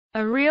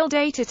A real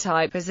data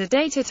type is a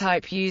data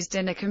type used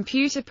in a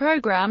computer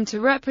program to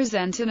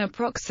represent an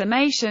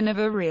approximation of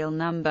a real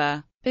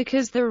number.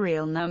 Because the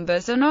real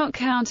numbers are not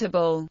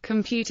countable,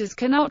 computers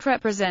cannot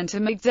represent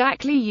them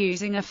exactly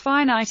using a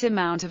finite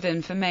amount of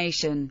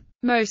information.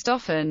 Most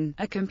often,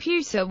 a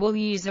computer will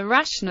use a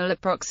rational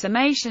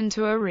approximation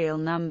to a real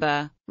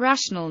number.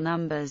 Rational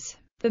numbers.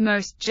 The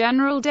most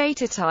general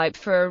data type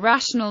for a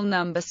rational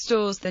number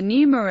stores the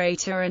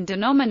numerator and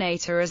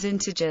denominator as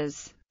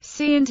integers.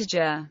 See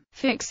integer.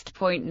 Fixed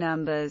point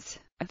numbers.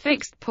 A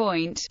fixed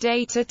point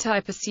data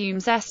type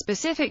assumes a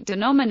specific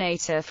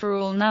denominator for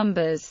all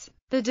numbers.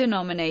 The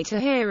denominator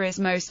here is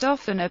most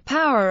often a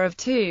power of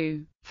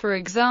 2. For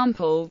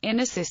example, in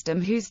a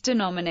system whose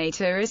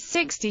denominator is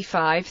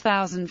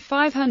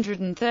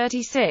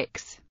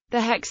 65,536, the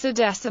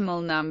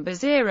hexadecimal number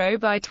 0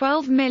 by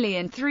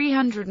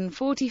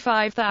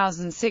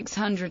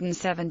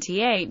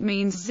 12,345,678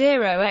 means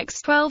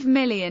 0x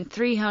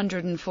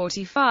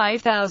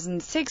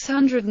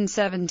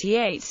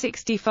 12,345,678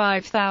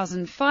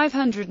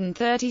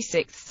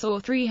 65,536 or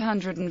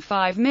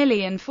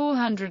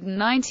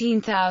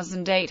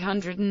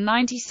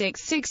 305,419,896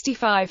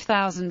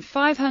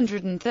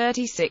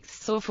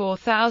 65,536 or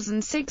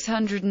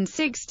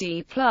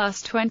 4,660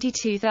 plus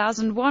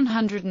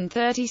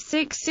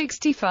 22,136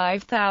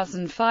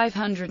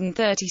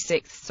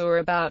 65,536 or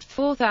about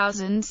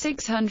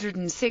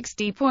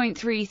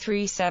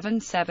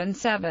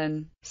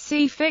 4,660.33777.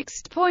 See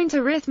fixed point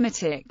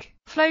arithmetic.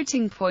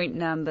 Floating point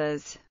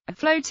numbers. A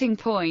floating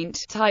point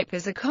type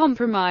is a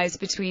compromise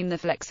between the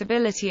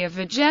flexibility of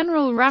a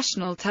general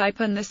rational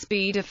type and the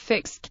speed of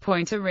fixed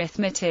point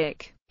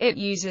arithmetic. It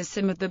uses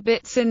some of the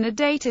bits in the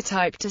data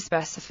type to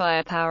specify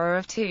a power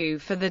of 2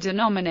 for the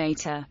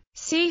denominator.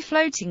 See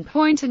floating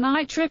point and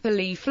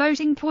IEEE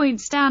floating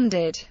point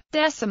standard.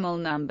 Decimal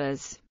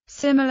numbers.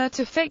 Similar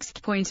to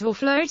fixed point or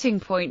floating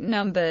point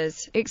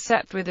numbers,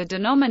 except with a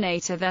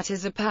denominator that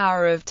is a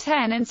power of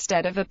 10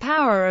 instead of a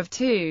power of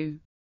 2.